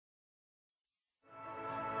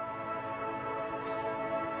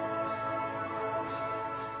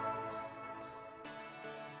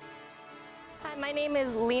My name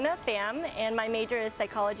is Lena Pham, and my major is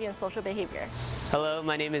Psychology and Social Behavior. Hello,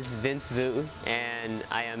 my name is Vince Vu, and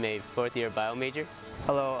I am a fourth-year bio major.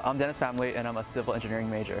 Hello, I'm Dennis Family, and I'm a civil engineering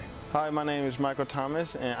major. Hi, my name is Michael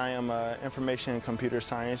Thomas, and I am an information and computer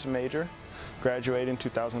science major, graduated in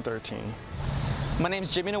 2013. My name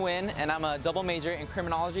is Jimmy Nguyen, and I'm a double major in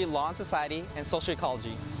criminology, law and society, and social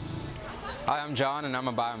ecology. Hi, I'm John, and I'm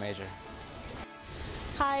a bio major.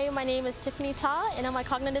 Hi, my name is Tiffany Ta, and I'm a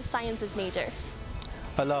cognitive sciences major.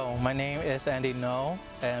 Hello, my name is Andy No,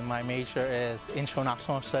 and my major is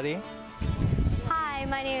international study. Hi,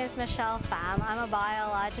 my name is Michelle Pham. I'm a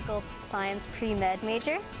biological science pre-med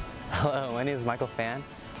major. Hello, my name is Michael Fan.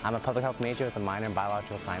 I'm a public health major with a minor in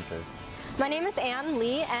biological sciences. My name is Ann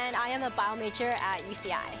Lee, and I am a bio major at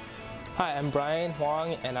UCI. Hi, I'm Brian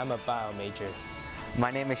Huang, and I'm a bio major.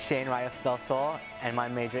 My name is Shane Reyes Del Sol, and my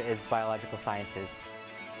major is biological sciences.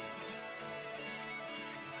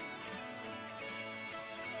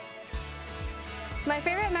 My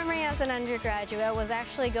favorite memory as an undergraduate was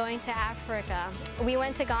actually going to Africa. We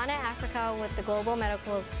went to Ghana, Africa with the Global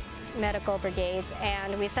Medical Brigades,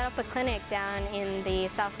 and we set up a clinic down in the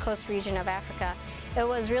South Coast region of Africa. It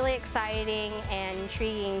was really exciting and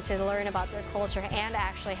intriguing to learn about their culture and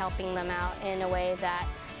actually helping them out in a way that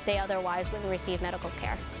they otherwise wouldn't receive medical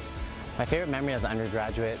care. My favorite memory as an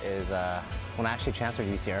undergraduate is when I actually transferred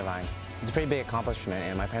to UC Irvine. It's a pretty big accomplishment,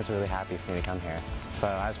 and my parents were really happy for me to come here. So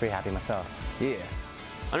I was pretty happy myself. Yeah.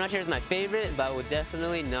 I'm not sure it's my favorite, but I will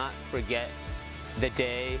definitely not forget the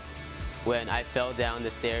day when I fell down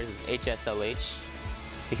the stairs of HSLH,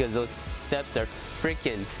 because those steps are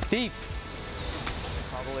freaking steep.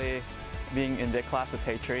 Probably being in the class with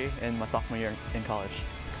Tay in my sophomore year in college.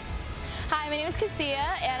 Hi, my name is Cassia,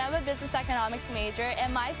 and I'm a business economics major,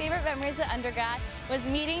 and my favorite memories of undergrad was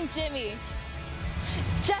meeting Jimmy.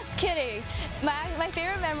 Just kidding. My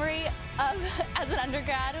favorite memory as an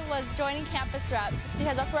undergrad was joining campus reps,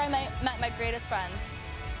 because that's where I met my greatest friends.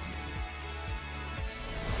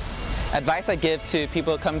 Advice I give to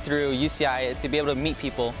people coming through UCI is to be able to meet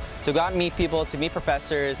people. To go out and meet people, to meet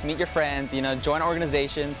professors, meet your friends, join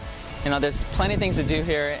organizations. There's plenty of things to do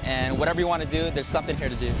here, and whatever you want to do, there's something here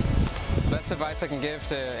to do. Best advice I can give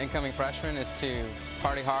to incoming freshmen is to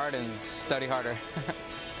party hard and study harder.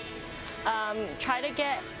 Try to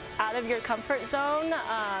get out of your comfort zone.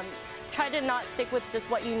 Try to not stick with just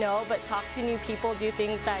what you know, but talk to new people, do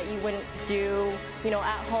things that you wouldn't do,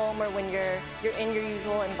 at home or when you're in your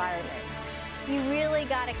usual environment. You really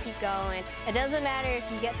got to keep going. It doesn't matter if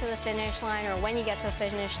you get to the finish line or when you get to the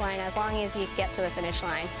finish line, as long as you get to the finish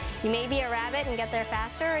line. You may be a rabbit and get there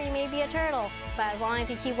faster, or you may be a turtle, but as long as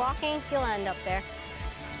you keep walking, you'll end up there.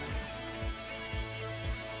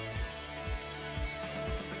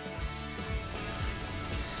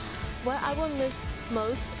 What I will miss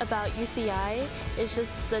most about UCI is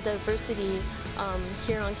just the diversity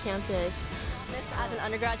here on campus. As an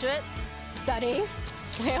undergraduate, studying.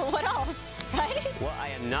 What else, right? What I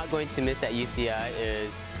am not going to miss at UCI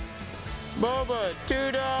is boba,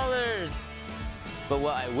 $2. But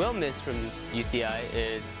what I will miss from UCI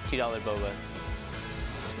is $2 boba.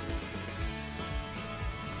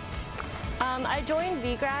 I joined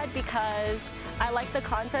V-Grad because I like the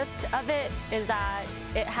concept of it, is that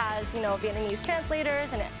it has, Vietnamese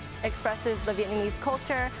translators and it expresses the Vietnamese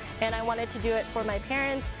culture, and I wanted to do it for my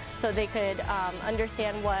parents so they could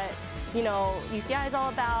understand what, UCI is all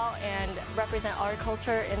about and represent our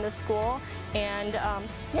culture in the school. And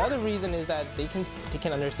The other reason is that they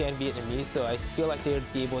can understand Vietnamese, so I feel like they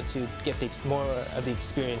would be able to get more of the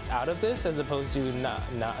experience out of this, as opposed to not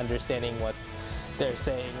understanding what they're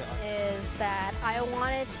saying. Is that I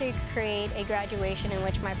wanted to create a graduation in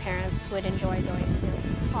which my parents would enjoy going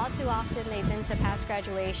to. All too often they've been to past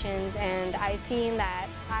graduations, and I've seen that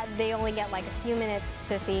they only get like a few minutes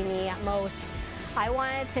to see me at most. I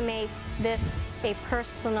wanted to make this a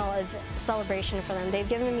personal celebration for them. They've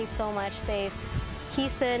given me so much. They've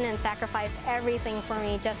hastened and sacrificed everything for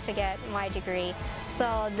me just to get my degree.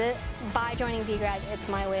 So by joining V-Grad, it's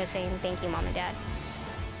my way of saying thank you, Mom and Dad.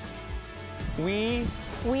 We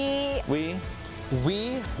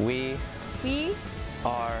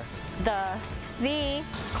are the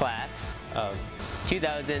class of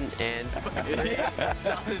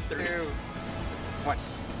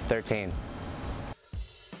 2013.